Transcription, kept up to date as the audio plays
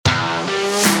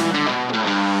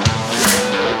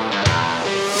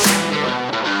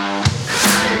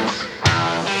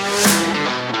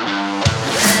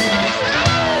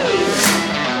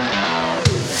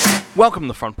Welcome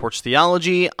to Front Porch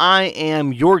Theology. I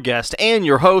am your guest and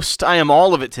your host. I am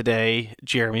all of it today,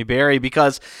 Jeremy Berry,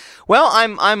 because, well,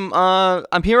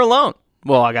 I'm here alone.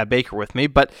 Well, I got Baker with me,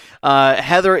 but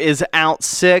Heather is out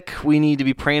sick. We need to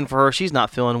be praying for her. She's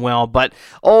not feeling well. But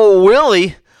Will,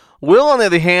 on the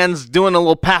other hand, is doing a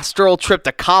little pastoral trip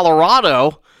to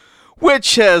Colorado,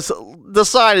 which has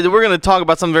decided that we're going to talk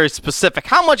about something very specific: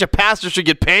 how much a pastor should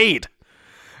get paid.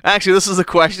 Actually, this is a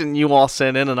question you all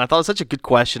sent in, and I thought it was such a good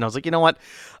question. I was like, you know what?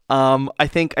 I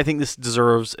think this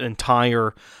deserves an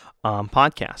entire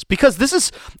podcast,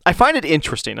 because I find it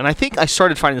interesting, and I think I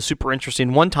started finding it super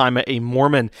interesting. One time, a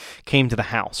Mormon came to the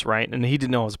house, right, and he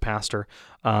didn't know I was a pastor,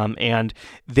 and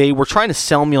they were trying to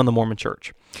sell me on the Mormon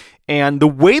Church. And the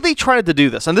way they tried to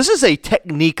do this, and this is a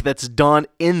technique that's done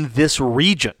in this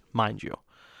region, mind you.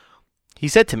 He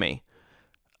said to me,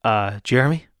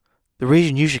 Jeremy, the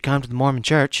reason you should come to the Mormon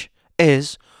Church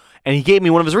is, and he gave me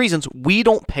one of his reasons, we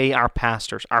don't pay our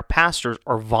pastors. Our pastors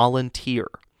are volunteer.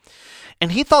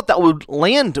 And he thought that would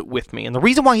land with me. And the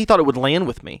reason why he thought it would land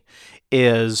with me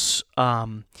is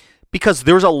because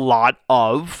there's a lot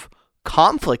of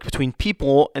conflict between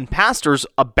people and pastors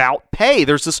about pay.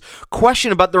 There's this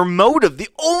question about their motive. The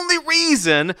only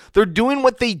reason they're doing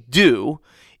what they do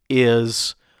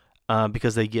is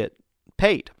because they get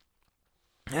paid.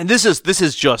 And this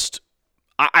is just,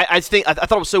 I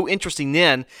thought it was so interesting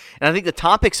then, and I think the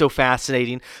topic's so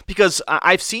fascinating because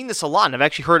I've seen this a lot, and I've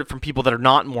actually heard it from people that are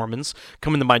not Mormons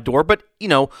come into my door, but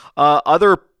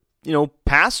other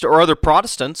pastor or other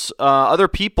Protestants, other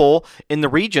people in the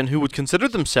region who would consider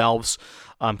themselves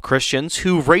Christians,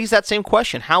 who raise that same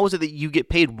question: how is it that you get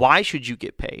paid? Why should you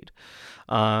get paid?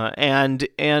 And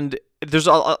there's,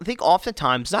 I think,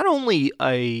 oftentimes not only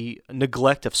a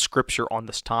neglect of Scripture on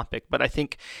this topic, but I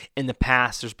think in the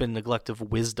past there's been neglect of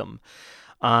wisdom.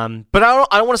 But I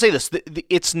don't want to say this.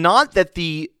 It's not that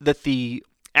the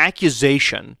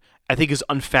accusation, I think, is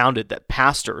unfounded that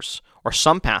pastors, or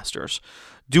some pastors,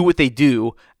 do what they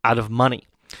do out of money.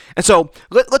 And so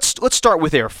let's start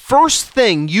with there. First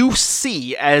thing you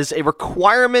see as a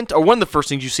requirement, or one of the first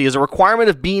things you see as a requirement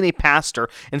of being a pastor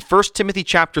in 1 Timothy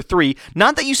chapter 3,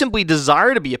 not that you simply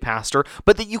desire to be a pastor,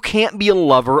 but that you can't be a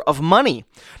lover of money.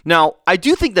 Now, I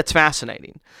do think that's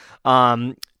fascinating.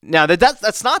 Now,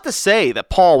 that's not to say that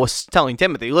Paul was telling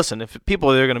Timothy, listen, if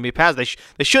people are going to be pastors,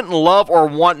 they shouldn't love or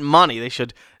want money. They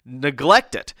should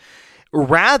neglect it.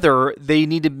 Rather, they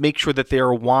need to make sure that they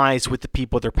are wise with the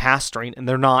people they're pastoring, and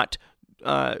they're not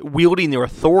wielding their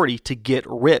authority to get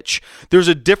rich. There's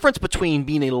a difference between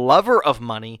being a lover of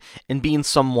money and being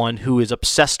someone who is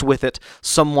obsessed with it,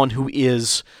 someone who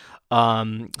is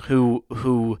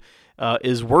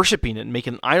is worshiping it and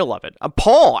making an idol of it.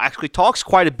 Paul actually talks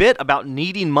quite a bit about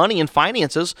needing money and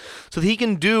finances so that he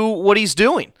can do what he's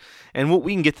doing, and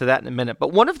we can get to that in a minute.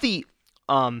 But one of the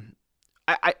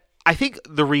I think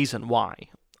the reason why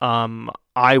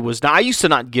I used to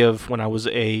not give when I was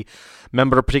a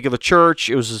member of a particular church.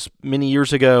 It was many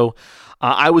years ago.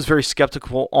 I was very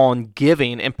skeptical on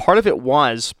giving, and part of it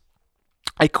was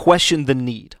I questioned the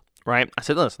need, right? I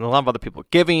said, listen, a lot of other people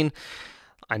are giving.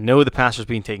 I know the pastor's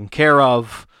being taken care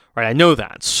of, right? I know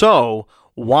that. So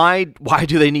why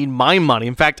do they need my money?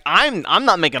 In fact, I'm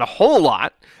not making a whole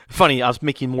lot. Funny, I was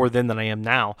making more then than I am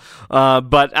now.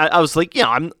 But I was like, they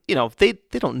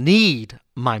don't need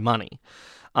my money.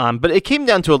 But it came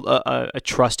down to a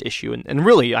trust issue, and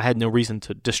really, I had no reason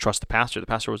to distrust the pastor. The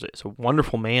pastor is a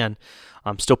wonderful man.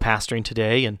 I'm still pastoring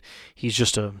today, and he's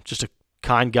just a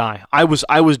kind guy. I was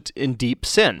in deep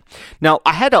sin. Now,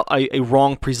 I had a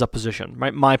wrong presupposition.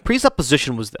 Right? My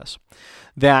presupposition was this: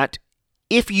 that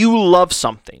if you love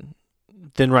something,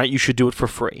 then you should do it for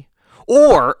free.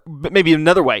 Or maybe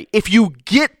another way, if you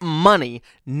get money,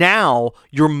 now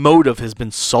your motive has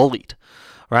been sullied,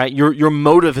 right? Your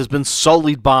motive has been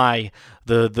sullied by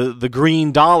the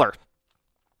green dollar.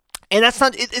 And that's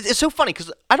not, it's so funny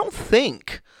because I don't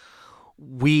think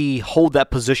we hold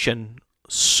that position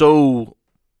so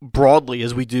broadly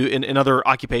as we do in other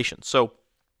occupations. So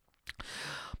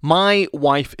my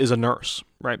wife is a nurse,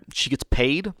 right? She gets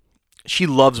paid. She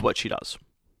loves what she does.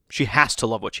 She has to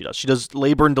love what she does. She does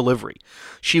labor and delivery.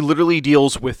 She literally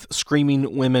deals with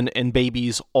screaming women and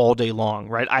babies all day long,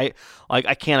 right?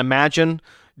 I can't imagine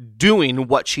doing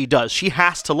what she does. She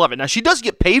has to love it. Now, she does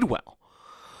get paid well,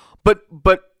 but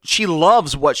she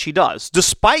loves what she does,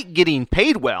 despite getting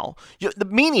paid well,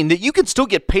 meaning that you can still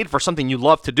get paid for something you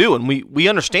love to do, and we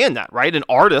understand that, right? An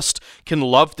artist can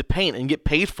love to paint and get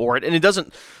paid for it, and it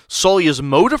doesn't sully his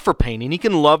motive for painting. He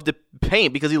can love to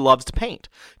paint because he loves to paint.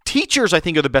 Teachers, I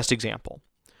think, are the best example.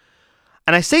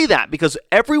 And I say that because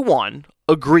everyone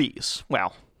agrees,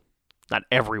 well, not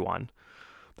everyone,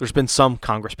 there's been some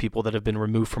Congress people that have been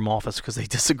removed from office because they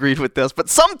disagreed with this, but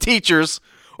some teachers,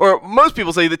 or most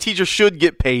people, say the teachers should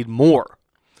get paid more.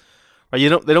 Right?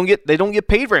 They don't get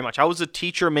paid very much. I was a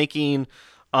teacher making,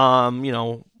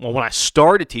 when I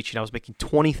started teaching, I was making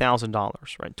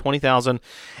 $20,000, right? $20,000,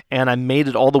 and I made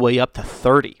it all the way up to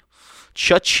 30.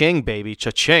 Cha-ching, baby,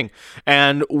 cha-ching.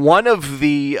 And one of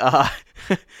the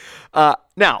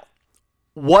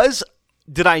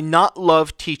did I not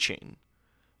love teaching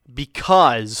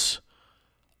because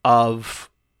of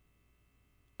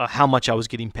how much I was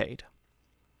getting paid?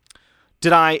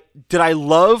 Did I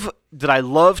love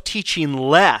teaching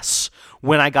less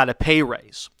when I got a pay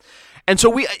raise? And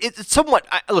so it's somewhat.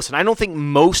 Listen, I don't think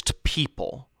most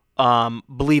people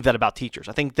believe that about teachers.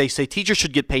 I think they say teachers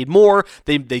should get paid more.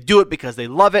 They do it because they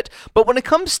love it. But when it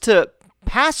comes to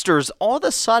pastors, all of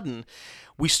a sudden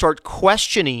we start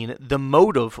questioning the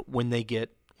motive when they get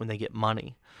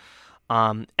money.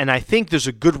 And I think there's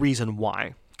a good reason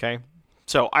why. Okay,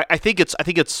 so I think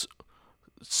it's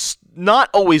not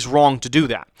always wrong to do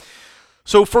that.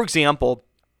 So, for example,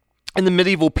 in the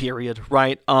medieval period,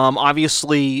 right?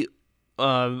 Obviously,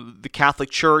 the Catholic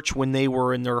Church, when they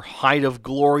were in their height of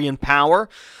glory and power,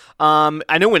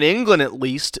 I know in England at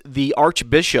least, the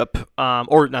Archbishop,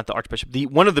 or not the Archbishop,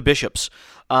 one of the bishops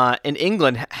in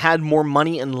England had more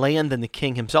money and land than the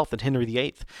king himself, than Henry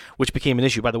VIII, which became an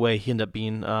issue. By the way, he ended up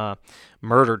being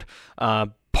murdered,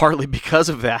 partly because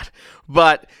of that.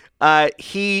 But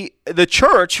the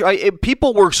church,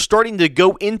 people were starting to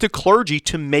go into clergy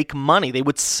to make money. They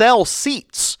would sell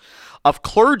seats of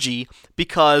clergy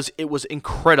because it was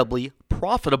incredibly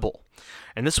profitable.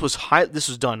 And this was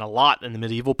done a lot in the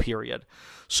medieval period.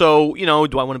 So,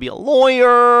 do I want to be a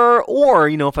lawyer, or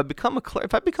if I become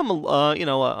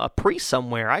a priest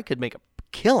somewhere, I could make a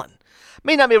killing.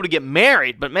 May not be able to get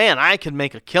married, but man, I could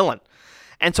make a killing.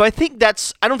 And so I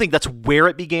don't think that's where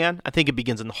it began. I think it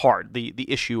begins in the heart, the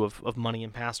issue of money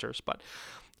and pastors. But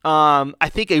I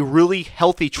think a really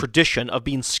healthy tradition of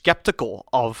being skeptical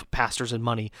of pastors and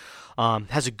money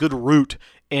has a good root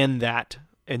in that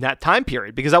time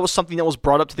period, because that was something that was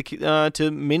brought up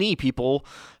to many people.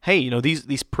 Hey,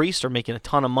 these priests are making a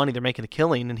ton of money, they're making a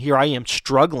killing, and here I am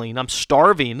struggling, I'm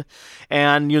starving,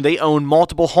 and they own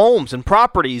multiple homes and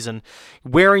properties and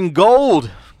wearing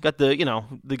gold. They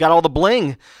got all the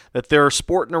bling that they're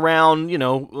sporting around,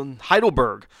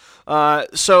 Heidelberg.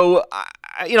 So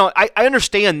I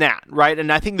understand that, right?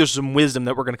 And I think there's some wisdom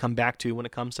that we're going to come back to when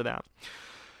it comes to that.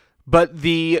 But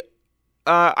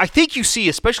I think you see,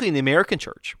 especially in the American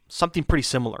church, something pretty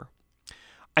similar.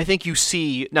 I think you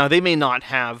see, now they may not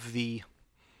have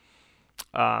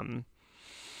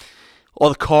all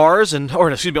the cars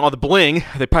all the bling.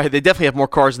 They definitely have more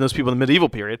cars than those people in the medieval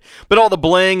period. But all the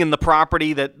bling and the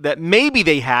property that maybe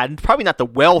they had, probably not the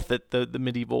wealth that some of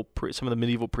the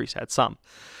medieval priests had some.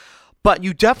 But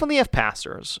you definitely have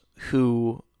pastors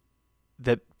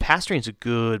that pastoring is a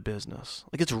good business.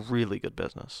 Like, it's a really good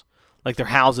business. Like, their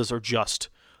houses are just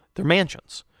their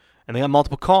mansions, and they have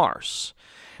multiple cars.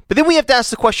 But then we have to ask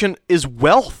the question, is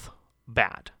wealth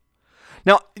bad?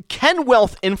 Now, can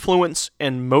wealth influence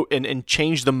and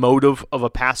change the motive of a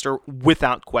pastor?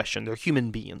 Without question. They're human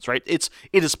beings, right? It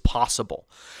is possible.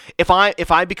 If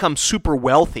I become super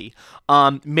wealthy,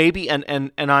 maybe and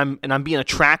I'm being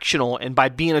attractional, and by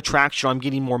being attractional, I'm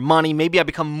getting more money. Maybe I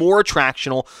become more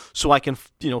attractional so I can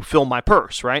fill my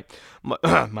purse, right?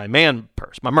 My man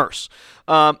purse, my merce.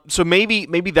 So maybe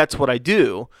that's what I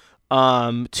do.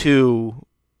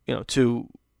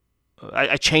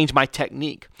 I change my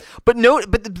technique. But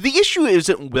the issue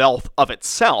isn't wealth of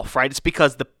itself, right? It's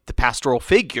because the pastoral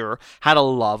figure had a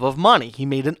love of money. He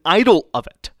made an idol of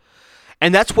it.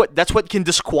 And that's what can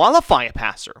disqualify a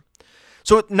pastor.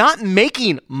 So not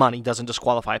making money doesn't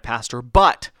disqualify a pastor,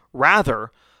 but rather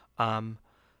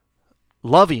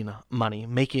loving money,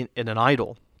 making it an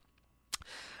idol.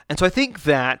 And so I think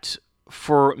that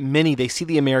for many, they see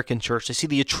the American church, they see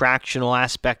the attractional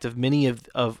aspect of many of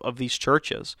these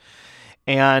churches.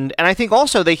 And I think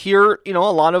also they hear, a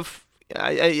lot of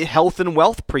health and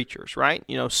wealth preachers, right?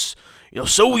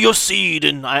 Sow your seed,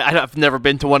 and I've never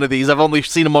been to one of these. I've only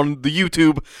seen them on the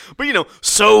YouTube. But,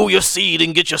 sow your seed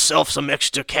and get yourself some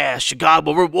extra cash. God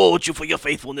will reward you for your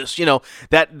faithfulness.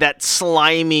 That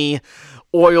slimy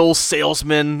oil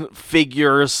salesman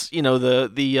figures.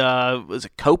 Was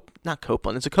it not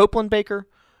Copeland? Is it Copeland Baker?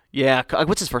 Yeah.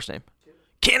 What's his first name?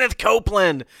 Kenneth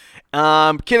Copeland.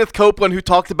 Kenneth Copeland, who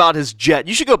talked about his jet.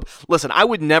 You should go listen.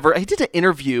 He did an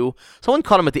interview. Someone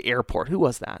caught him at the airport. Who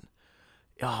was that?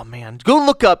 Oh man, go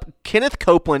look up Kenneth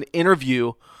Copeland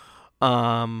interview.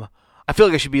 I I feel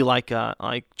like I should be like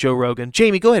Joe Rogan.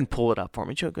 Jamie, go ahead and pull it up for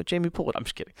me. Jamie, pull it up. I'm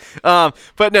just kidding.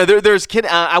 But no, there's kid.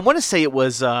 I want to say it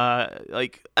was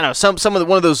like I don't know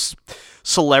one of those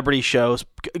celebrity shows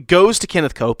goes to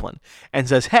Kenneth Copeland and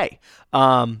says, "Hey,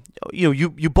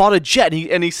 you bought a jet,"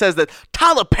 and he says that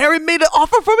Tyler Perry made an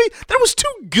offer for me that was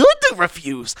too good to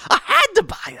refuse. I had to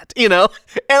buy it, and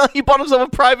he bought himself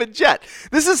a private jet.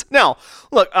 This is now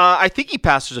look. I think he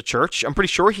pastors a church. I'm pretty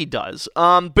sure he does.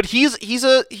 But he's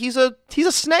a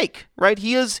snake, right?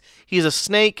 He's a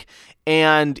snake,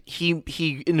 and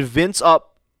he invents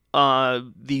up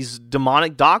these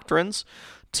demonic doctrines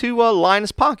to line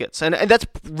his pockets, and that's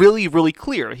really, really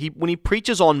clear. When he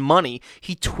preaches on money,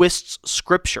 he twists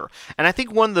Scripture, and I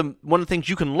think one of the things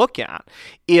you can look at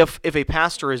if a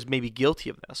pastor is maybe guilty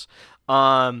of this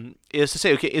is to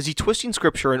say, okay, is he twisting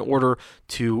Scripture in order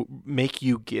to make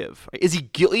you give? Is he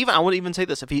I would even say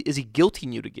this: is he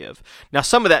guilting you to give? Now,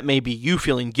 some of that may be you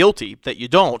feeling guilty that you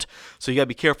don't, so you got to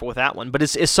be careful with that one. But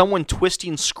is someone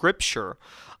twisting Scripture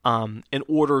in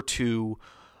order to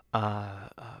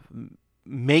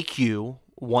make you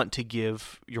want to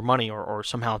give your money, or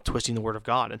somehow twisting the word of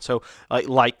God? And so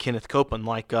like Kenneth Copeland,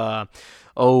 like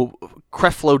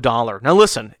Creflo Dollar. Now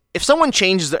listen, if someone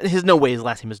changes no way his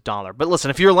last name is Dollar, but listen,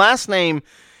 if someone's name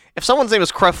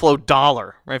is Creflo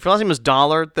Dollar, right? If your last name is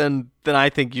Dollar, then I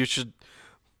think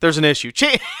there's an issue.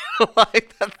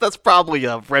 Like that's probably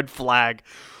a red flag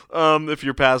if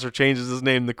your pastor changes his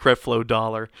name to Creflo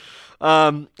Dollar.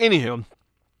 Anywho,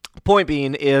 point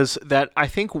being is that I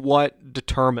think what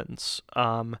determines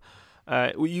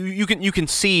you can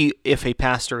see if a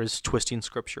pastor is twisting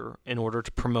Scripture in order to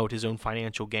promote his own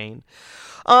financial gain.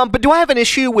 But do I have an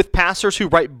issue with pastors who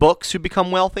write books who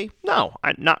become wealthy? No,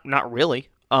 not really.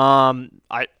 I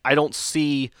don't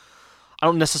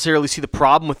necessarily see the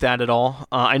problem with that at all.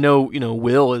 I know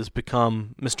Will has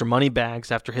become Mr.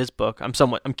 Moneybags after his book. I'm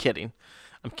kidding.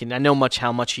 I know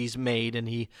how much he's made, and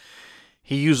he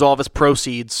used all of his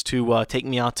proceeds to take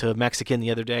me out to Mexican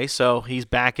the other day, so he's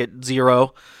back at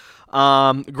zero.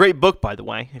 Great book, by the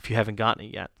way, if you haven't gotten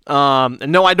it yet.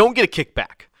 And no, I don't get a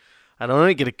kickback.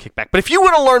 But if you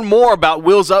want to learn more about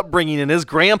Will's upbringing and his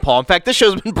grandpa, in fact, this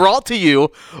show's been brought to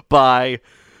you by,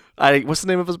 what's the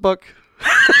name of his book?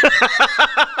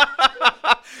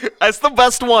 That's the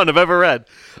best one I've ever read.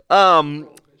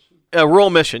 Rural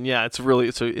Mission. Yeah, it's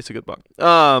a good book.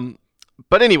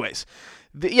 But anyways.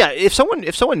 If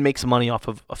someone makes money off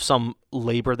of some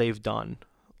labor they've done,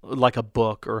 like a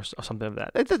book or something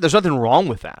like that, there's nothing wrong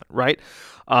with that, right?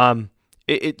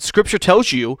 Scripture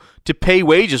tells you to pay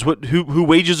wages who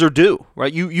wages are due,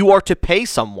 right? You are to pay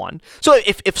someone. So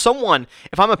if I'm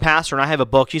a pastor and I have a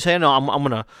book, you say, no, I'm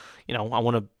gonna, I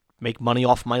want to make money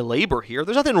off my labor here.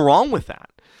 There's nothing wrong with that.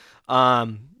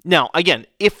 Now, again,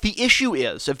 if the issue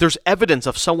is, if there's evidence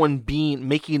of someone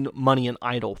making money an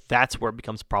idol, that's where it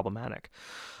becomes problematic.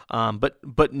 But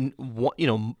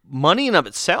money in of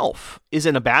itself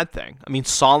isn't a bad thing. I mean,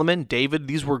 Solomon, David,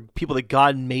 these were people that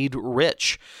God made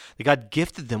rich. That God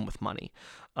gifted them with money,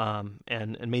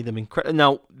 and made them incredible.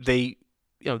 Now they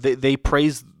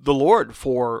praise the Lord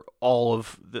for all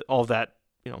that,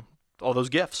 all those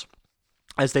gifts,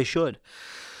 as they should.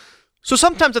 So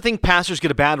sometimes I think pastors get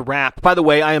a bad rap. By the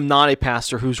way, I am not a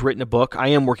pastor who's written a book. I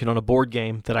am working on a board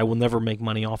game that I will never make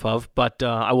money off of, but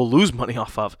I will lose money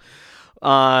off of.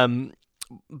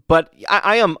 But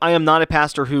I am not a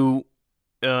pastor who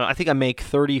I think I make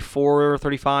 $34,000 or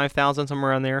 $35,000,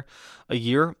 somewhere around there, a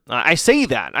year. I say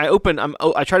that I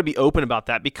try to be open about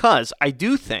that because I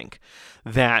do think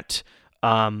that.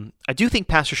 I do think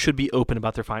pastors should be open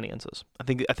about their finances. I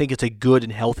think it's a good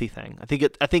and healthy thing. I think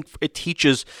it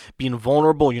teaches being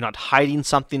vulnerable. You're not hiding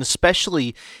something,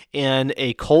 especially in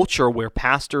a culture where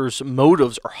pastors'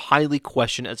 motives are highly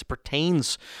questioned as it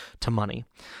pertains to money.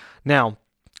 Now,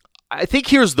 I think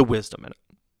here's the wisdom in it.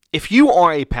 If you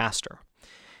are a pastor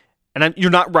and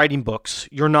you're not writing books,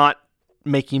 you're not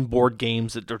making board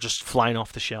games that are just flying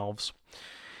off the shelves,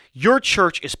 your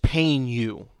church is paying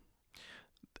you.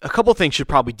 A couple of things should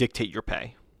probably dictate your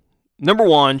pay. Number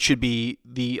one should be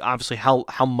obviously how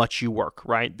much you work,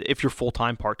 right? If you're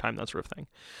full-time, part-time, that sort of thing.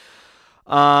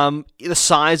 The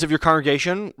size of your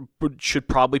congregation should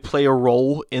probably play a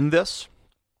role in this,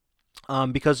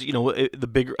 because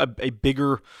a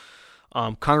bigger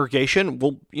congregation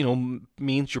will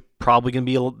means you're probably going to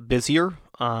be a little busier.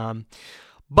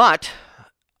 But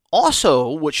also,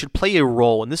 what should play a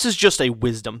role, and this is just a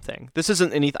wisdom thing. This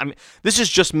isn't anything. I mean, this is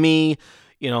just me.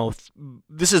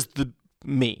 This is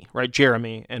me, right?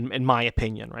 Jeremy, and in my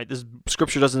opinion, right? This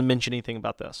Scripture doesn't mention anything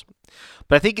about this,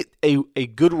 but I think a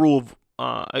good rule of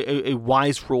a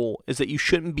wise rule is that you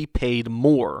shouldn't be paid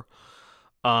more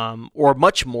or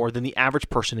much more than the average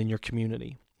person in your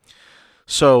community.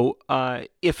 So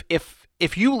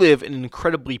if you live in an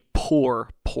incredibly poor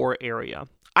area,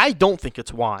 I don't think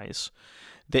it's wise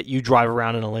that you drive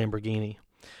around in a Lamborghini,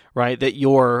 right? That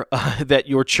your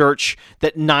church,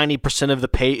 that 90% of the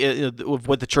pay of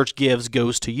what the church gives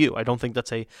goes to you. I don't think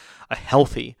that's a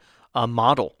healthy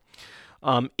model.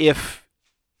 And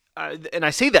I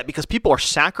say that because people are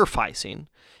sacrificing,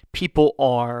 people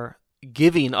are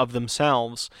giving of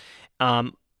themselves,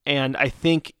 and I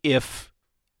think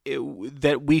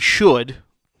that we should,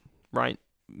 right,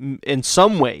 in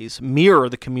some ways mirror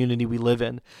the community we live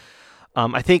in.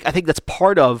 I think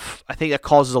that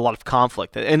causes a lot of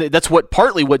conflict, and that's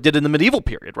partly what did in the medieval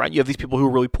period, right? You have these people who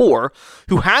were really poor,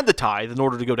 who had the tithe in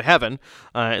order to go to heaven,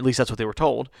 at least that's what they were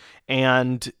told,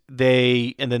 and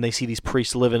then they see these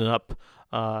priests living up,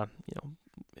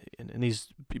 in these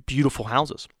beautiful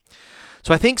houses.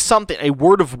 So I think a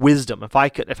word of wisdom,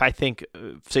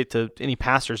 say to any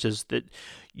pastors, is that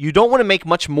you don't want to make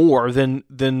much more than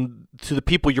to the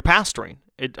people you're pastoring.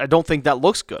 I don't think that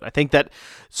looks good. I think that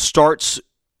starts,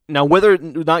 now whether or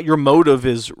not your motive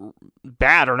is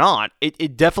bad or not,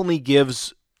 it definitely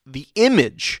gives the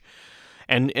image,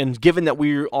 and given that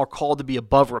we are called to be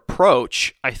above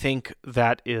reproach, I think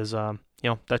that is that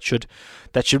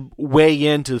should weigh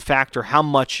into the factor how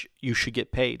much you should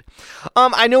get paid.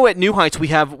 I know at New Heights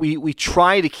we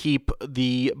try to keep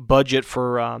the budget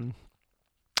for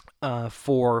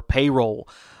payroll.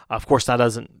 Of course, that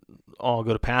doesn't all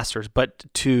go to pastors, but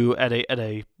at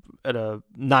a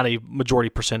not a majority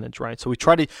percentage, right? So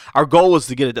our goal is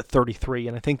to get it at 33,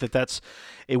 and I think that that's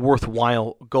a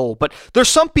worthwhile goal. But there's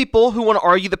some people who want to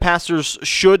argue that pastors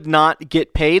should not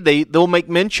get paid. They'll make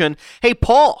mention, hey,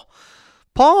 Paul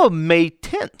made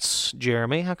tents.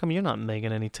 Jeremy, how come you're not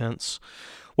making any tents?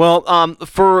 Well,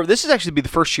 this is actually be the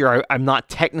first year I'm not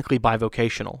technically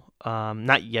bivocational,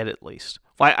 not yet at least.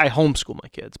 Well, I homeschool my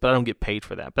kids, but I don't get paid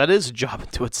for that. But that is a job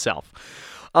unto itself.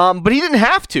 But he didn't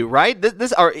have to, right? Not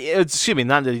that he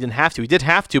didn't have to. He did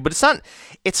have to, but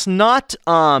it's not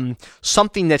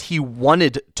something that he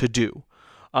wanted to do.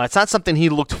 It's not something he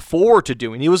looked forward to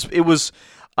doing. He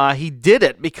did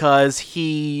it because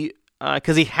he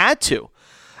had to.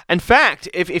 In fact,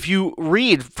 if you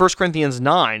read 1 Corinthians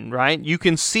 9, right, you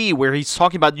can see where he's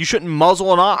talking about you shouldn't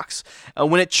muzzle an ox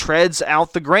when it treads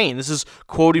out the grain. This is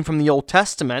quoting from the Old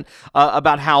Testament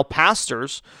about how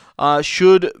pastors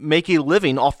should make a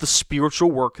living off the spiritual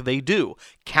work they do.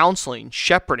 Counseling,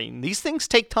 shepherding, these things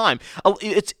take time.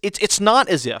 It's not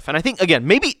as if, and I think, again,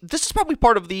 maybe this is probably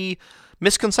part of the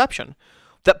misconception,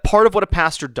 that part of what a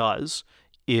pastor does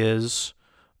is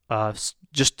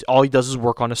just all he does is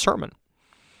work on a sermon.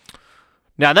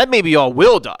 Now, that may be all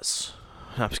Will does.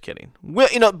 I'm just kidding.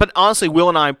 But honestly, Will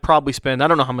and I probably spend, I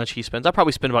don't know how much he spends, I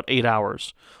probably spend about 8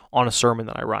 hours on a sermon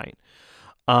that I write.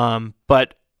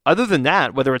 But other than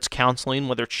that, whether it's counseling,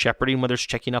 whether it's shepherding, whether it's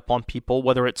checking up on people,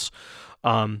 whether it's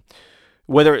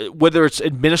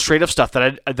administrative stuff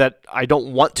that I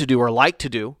don't want to do or like to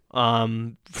do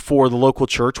for the local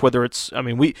church, whether it's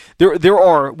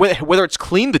whether it's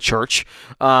clean the church,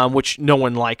 which no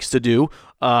one likes to do.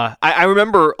 I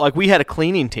remember, like, we had a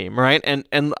cleaning team, right?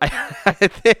 And I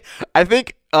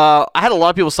think I had a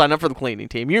lot of people sign up for the cleaning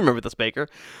team. You remember this, Baker,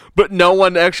 but no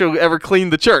one actually ever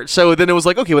cleaned the church. So then it was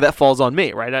like, okay, well, that falls on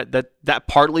me, right? That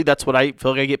partly that's what I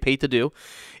feel like I get paid to do.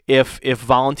 If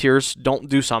volunteers don't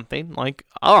do something, like,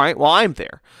 all right, well, I'm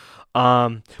there.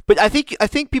 But I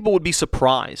think people would be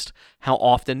surprised how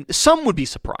often. Some would be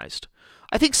surprised.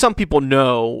 I think some people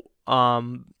know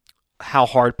how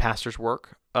hard pastors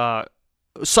work.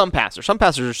 Some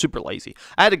pastors are super lazy.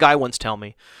 I had a guy once tell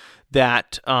me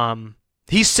that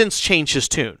he's since changed his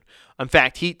tune. In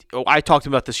fact, I talked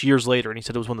about this years later, and he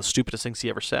said it was one of the stupidest things he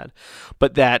ever said.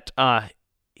 But that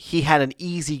he had an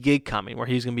easy gig coming where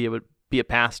he was going to be able to be a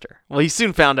pastor. Well, he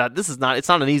soon found out it's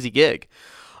not an easy gig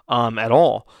at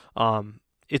all.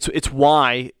 It's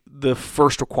why the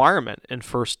first requirement in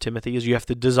 1 Timothy is you have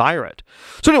to desire it.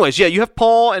 So anyways, yeah, you have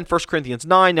Paul in 1 Corinthians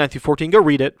 9 through 14. Go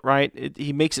read it, right?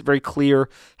 He makes it very clear,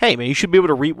 hey, man, you should be able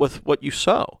to reap with what you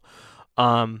sow.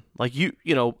 Like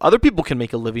other people can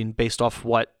make a living based off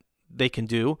what they can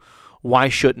do. Why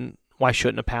shouldn't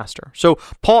a pastor? So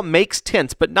Paul makes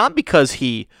tents, but not because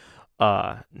he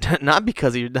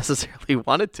necessarily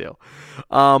wanted to,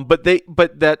 but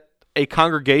that a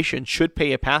congregation should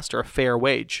pay a pastor a fair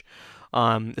wage,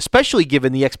 especially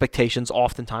given the expectations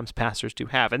oftentimes pastors do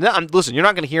have. And listen, you're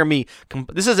not going to hear me.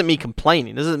 This isn't me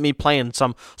complaining. This isn't me playing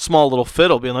some small little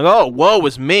fiddle, being like, "Oh, woe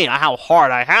is me! How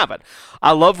hard I have it."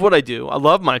 I love what I do. I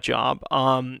love my job.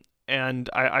 And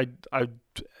I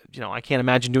can't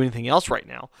imagine doing anything else right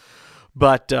now.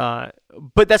 But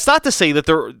that's not to say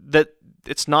that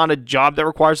it's not a job that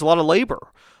requires a lot of labor,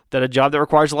 that a job that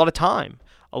requires a lot of time,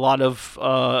 a lot of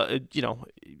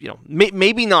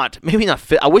maybe not.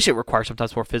 I wish it required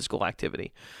sometimes more physical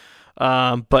activity,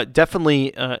 but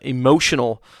definitely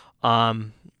emotional.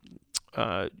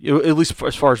 At least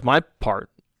as far as my part,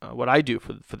 what I do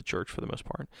for the church for the most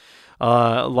part,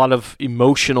 a lot of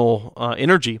emotional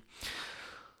energy.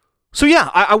 So yeah,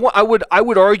 I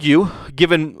would argue,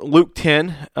 given Luke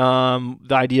 10, the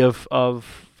idea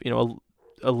of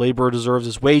a laborer deserves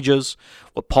his wages.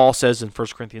 What Paul says in 1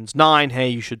 Corinthians 9, hey,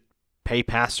 you should pay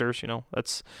pastors.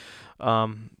 That's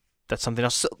something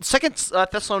else. 2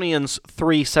 Thessalonians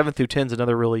 3, 7 through 10 is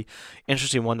another really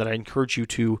interesting one that I encourage you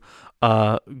to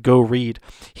go read.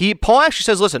 Paul actually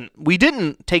says, listen, we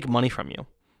didn't take money from you,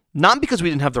 not because we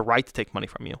didn't have the right to take money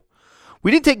from you. We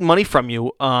didn't take money from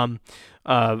you, in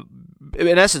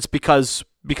essence, because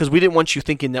we didn't want you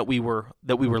thinking that we were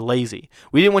lazy.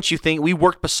 We didn't want you think we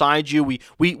worked beside you. We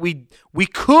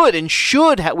could and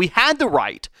should have. We had the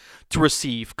right to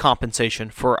receive compensation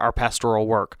for our pastoral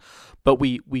work, but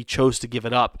we chose to give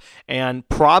it up, and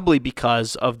probably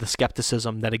because of the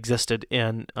skepticism that existed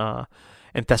in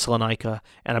Thessalonica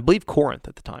and I believe Corinth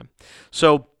at the time.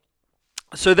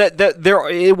 So that there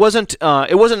it wasn't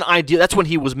ideal. That's when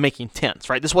he was making tents,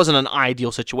 right? This wasn't an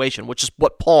ideal situation, which is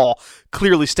what Paul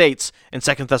clearly states in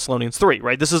 2 Thessalonians 3,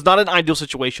 right? This is not an ideal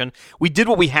situation. We did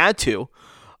what we had to.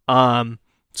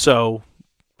 So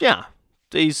yeah,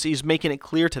 he's making it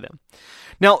clear to them.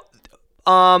 Now,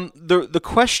 the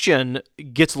question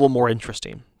gets a little more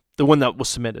interesting. The one that was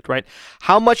submitted, right?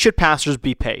 How much should pastors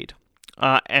be paid,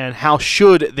 and how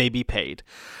should they be paid?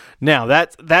 Now,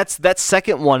 that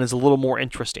second one is a little more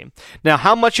interesting. Now,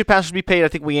 how much should pastors be paid? I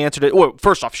think we answered it. Well,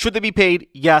 first off, should they be paid?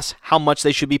 Yes. How much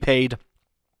they should be paid?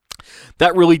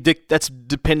 That's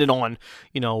dependent on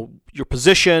your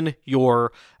position,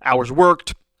 your hours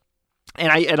worked,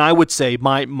 and I would say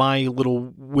my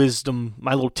little wisdom,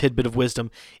 my little tidbit of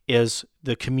wisdom is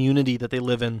the community that they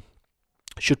live in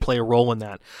should play a role in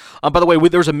that. By the way,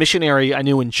 there's a missionary I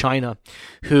knew in China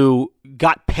who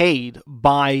got paid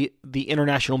by the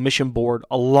International Mission Board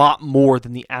a lot more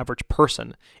than the average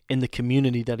person in the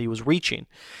community that he was reaching.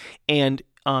 And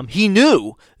he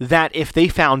knew that if they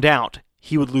found out,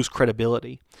 he would lose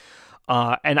credibility.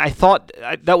 And I thought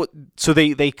so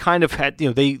they kind of had,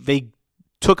 they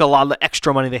took a lot of the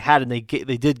extra money they had and they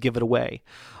did give it away,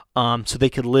 so they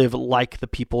could live like the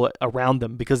people around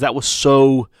them, because that was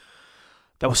so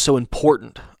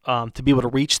important to be able to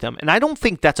reach them. And I don't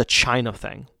think that's a China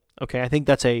thing. Okay, I think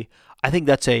that's a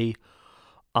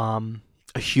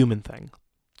human thing.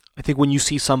 I think when you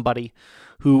see somebody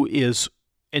who is,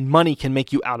 and money can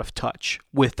make you out of touch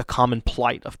with the common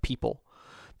plight of people,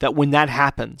 that when that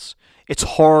happens, it's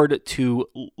hard to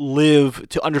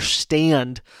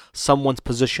understand someone's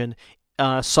position,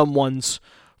 someone's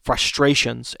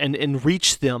frustrations, and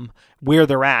reach them where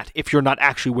they're at if you're not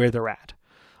actually where they're at.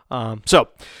 So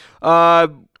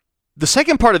the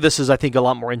second part of this is, I think, a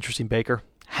lot more interesting, Baker.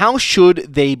 How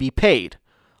should they be paid?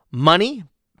 Money,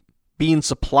 being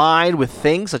supplied with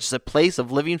things such as a place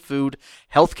of living, food,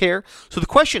 healthcare. So the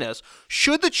question is,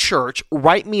 should the church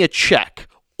write me a check,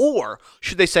 or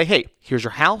should they say, hey, here's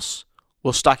your house,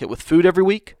 we'll stock it with food every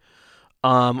week,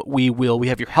 we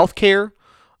have your healthcare,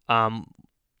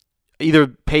 either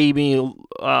pay me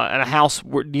at a house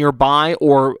nearby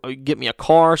or get me a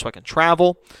car so I can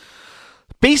travel.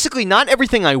 Basically, not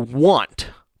everything I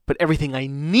want, but everything I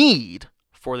need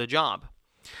for the job.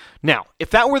 Now,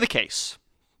 if that were the case,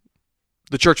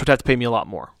 the church would have to pay me a lot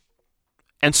more.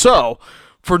 And so,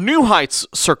 for New Heights'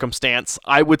 circumstance,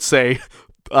 I would say,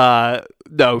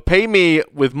 no, pay me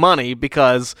with money,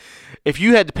 because if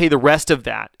you had to pay the rest of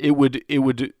that, it would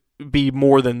be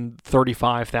more than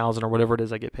 $35,000 or whatever it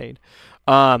is I get paid.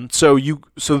 So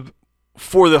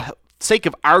for the sake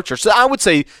of our church, so I would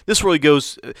say this really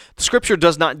goes. The Scripture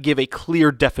does not give a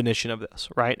clear definition of this,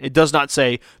 right? It does not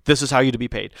say this is how you're to be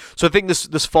paid. So I think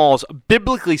this falls,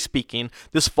 biblically speaking,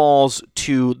 this falls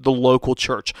to the local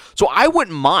church. So I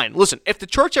wouldn't mind. Listen, if the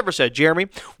church ever said, Jeremy,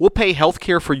 we'll pay health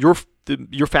care for your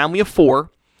family of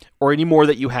 4 or any more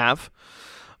that you have.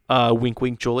 Wink,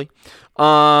 wink, Julie.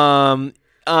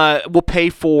 We'll pay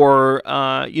for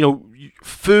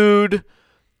food,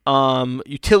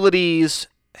 utilities,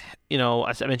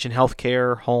 as I mentioned,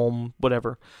 healthcare, home,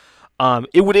 whatever.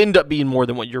 It would end up being more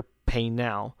than what you're paying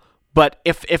now. But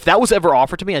if that was ever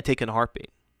offered to me, I'd take it in a heartbeat.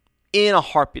 In a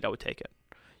heartbeat, I would take it.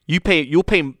 You'll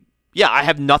pay. Yeah, I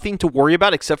have nothing to worry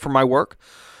about except for my work.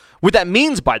 What that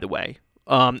means, by the way,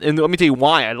 And let me tell you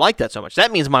why I like that so much.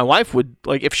 That means my wife would,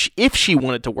 like, if she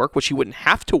wanted to work, which she wouldn't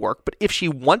have to work, but if she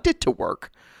wanted to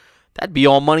work, that'd be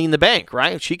all money in the bank,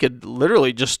 right? She could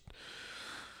literally just,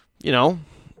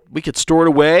 we could store it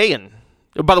away. And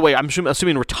by the way, I'm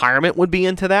assuming retirement would be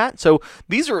into that. So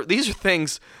these are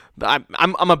things that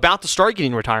I'm about to start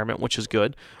getting retirement, which is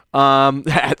good.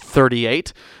 At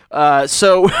 38.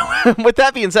 So with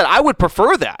that being said, I would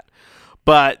prefer that.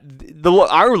 But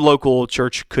our local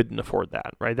church couldn't afford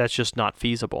that, right? That's just not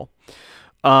feasible.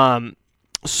 I'm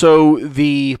not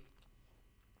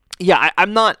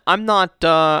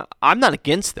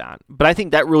against that, but I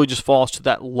think that really just falls to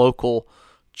that local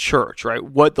church, right?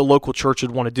 What the local church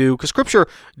would want to do, because Scripture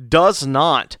does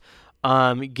not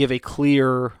give a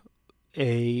clear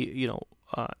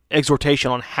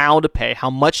exhortation on how to pay, how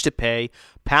much to pay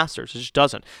pastors. It just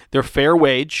doesn't. They're fair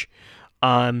wage,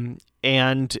 and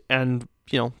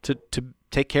to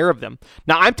take care of them.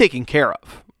 Now, I'm taken care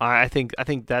of. I think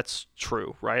that's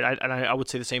true, right? I would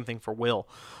say the same thing for Will.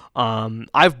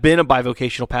 I've been a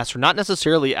bivocational pastor, not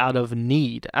necessarily out of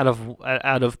need, out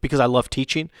of because I love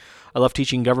teaching. I love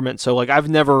teaching government. So like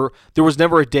there was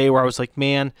never a day where I was like,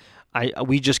 man,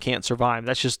 we just can't survive.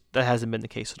 That hasn't been the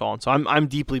case at all. And so I'm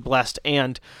deeply blessed.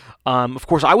 And of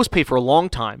course, I was paid for a long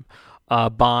time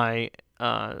by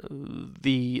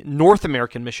the North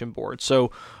American Mission Board.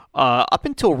 So up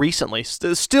until recently,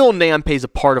 still NAM pays a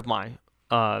part of my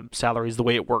salary, is the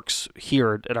way it works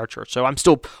here at our church. So I'm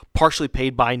still partially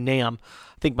paid by NAM.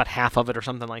 I think about half of it or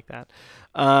something like that.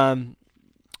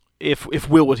 If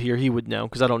Will would hear, he would know,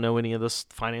 because I don't know any of this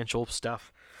financial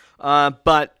stuff.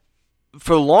 But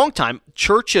for a long time,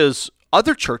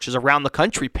 other churches around the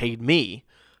country paid me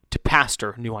to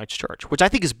pastor New Heights Church, which I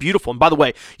think is beautiful. And by the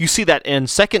way, you see that in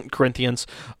 2 Corinthians,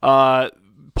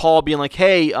 Paul being like,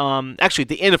 hey, actually at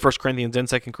the end of 1 Corinthians and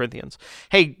 2 Corinthians,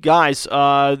 hey guys,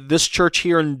 this church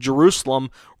here in Jerusalem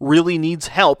really needs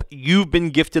help. You've been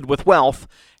gifted with wealth.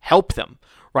 Help them,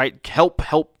 right? Help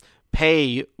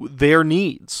pay their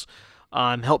needs.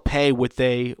 Help pay what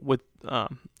they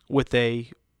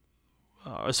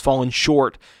has fallen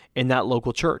short in that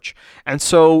local church. And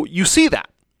so you see that.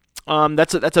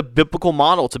 That's a biblical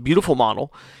model. It's a beautiful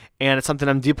model, and it's something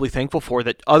I'm deeply thankful for,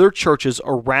 that other churches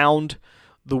around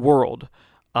the world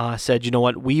said, you know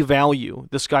what, we value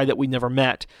this guy that we never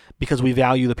met because we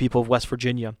value the people of West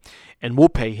Virginia, and we'll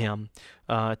pay him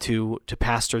to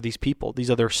pastor these people,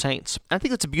 these other saints. And I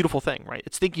think that's a beautiful thing, right?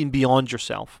 It's thinking beyond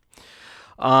yourself.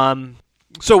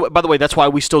 So, by the way, that's why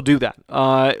we still do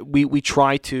that. We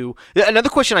try to. Another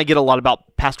question I get a lot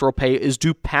about pastoral pay is,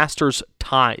 do pastors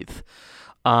tithe?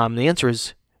 The answer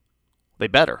is, they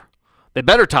better. They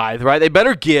better tithe, right? They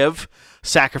better give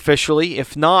sacrificially.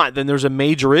 If not, then there's a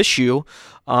major issue.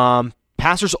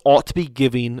 Pastors ought to be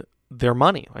giving their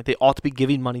money, right? They ought to be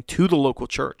giving money to the local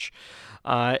church.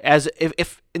 As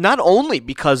if not only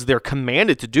because they're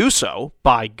commanded to do so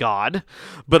by God,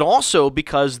 but also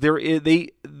because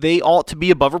they ought to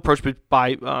be above reproach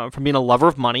by from being a lover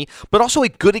of money, but also a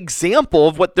good example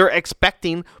of what they're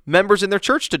expecting members in their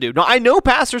church to do. Now, I know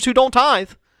pastors who don't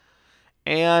tithe,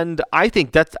 and I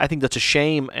think that's a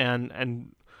shame.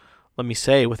 And let me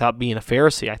say, without being a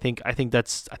Pharisee, I think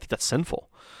that's sinful.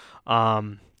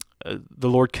 The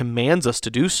Lord commands us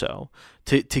to do so,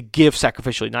 to give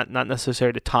sacrificially, not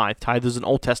necessarily to tithe. Tithe is an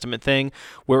Old Testament thing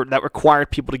where that required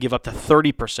people to give up to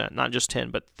 30%, not just 10,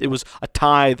 but it was a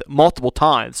tithe, multiple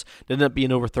tithes, that ended up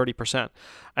being over 30%.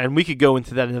 And we could go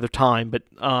into that another time, but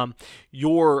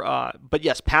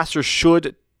yes, pastors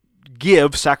should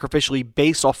give sacrificially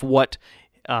based off what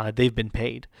they've been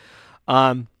paid.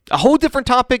 A whole different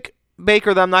topic,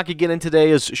 Baker, that I'm not going to get into today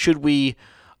is,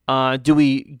 do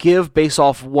we give based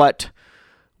off what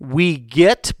we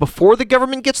get before the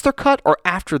government gets their cut or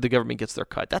after the government gets their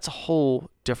cut? That's a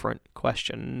whole different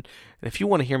question. And if you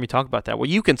want to hear me talk about that, well,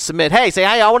 you can submit, hey,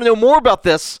 I want to know more about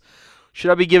this.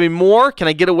 Should I be giving more? Can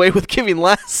I get away with giving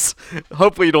less?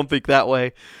 Hopefully you don't think that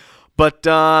way. But hey,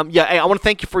 I want to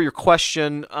thank you for your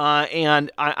question.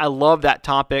 And I love that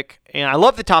topic. And I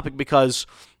love the topic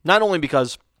not only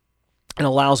because it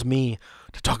allows me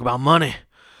to talk about money,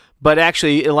 but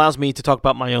actually it allows me to talk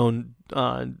about my own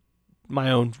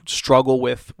struggle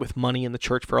with money in the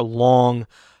church for a long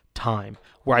time,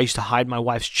 where I used to hide my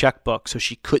wife's checkbook so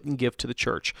she couldn't give to the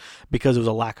church because it was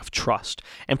a lack of trust.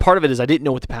 And part of it is I didn't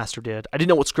know what the pastor did. I didn't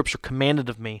know what Scripture commanded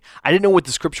of me. I didn't know what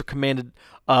the Scripture commanded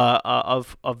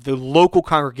of the local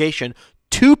congregation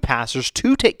to pastors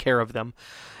to take care of them.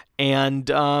 And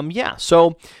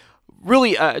so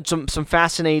really some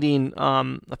fascinating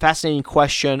a fascinating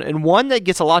question, and one that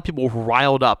gets a lot of people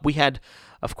riled up. We had,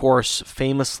 of course,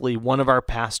 famously one of our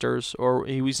pastors, or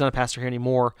he's not a pastor here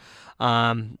anymore,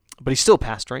 but he's still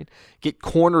pastoring, get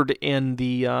cornered in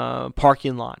the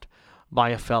parking lot by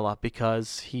a fella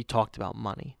because he talked about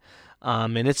money.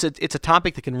 And it's a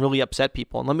topic that can really upset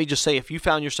people. And let me just say, if you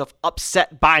found yourself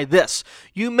upset by this,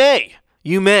 you may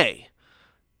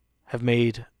have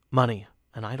made money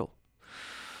an idol.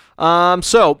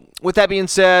 So with that being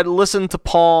said, listen to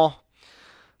Paul.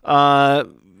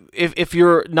 If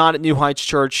you're not at New Heights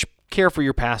Church, care for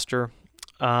your pastor.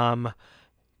 And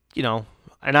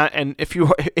if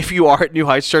you are at New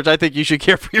Heights Church, I think you should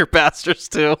care for your pastors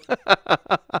too.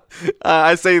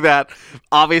 I say that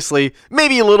obviously,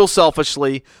 maybe a little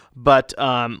selfishly, but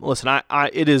listen,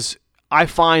 I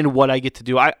find what I get to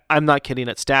do. I'm not kidding.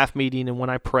 At staff meeting and when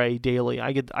I pray daily,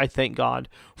 I thank God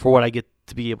for what I get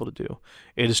to be able to do.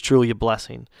 It is truly a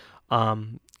blessing.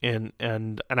 And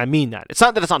I mean that. It's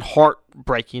not that it's not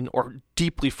heartbreaking or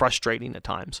deeply frustrating at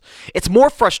times. It's more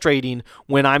frustrating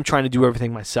when I'm trying to do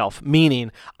everything myself,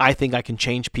 meaning I think I can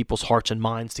change people's hearts and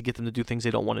minds to get them to do things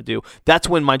they don't want to do. That's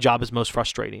when my job is most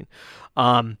frustrating.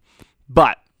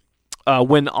 But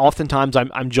when oftentimes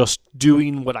I'm just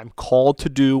doing what I'm called to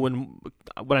do, and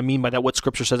what I mean by that, what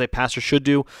Scripture says a pastor should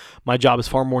do, my job is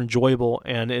far more enjoyable,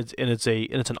 and it's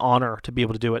an honor to be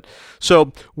able to do it.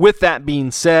 So with that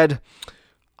being said,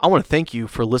 I want to thank you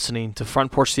for listening to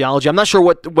Front Porch Theology. I'm not sure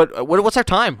what's our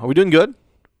time. Are we doing good?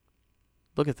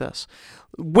 Look at this.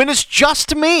 When it's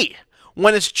just me,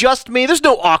 there's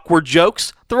no awkward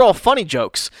jokes. They're all funny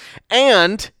jokes.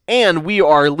 And we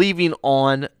are leaving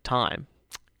on time.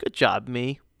 Good job,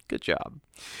 me. Good job.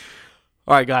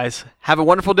 All right, guys. Have a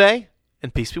wonderful day,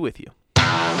 and peace be with you.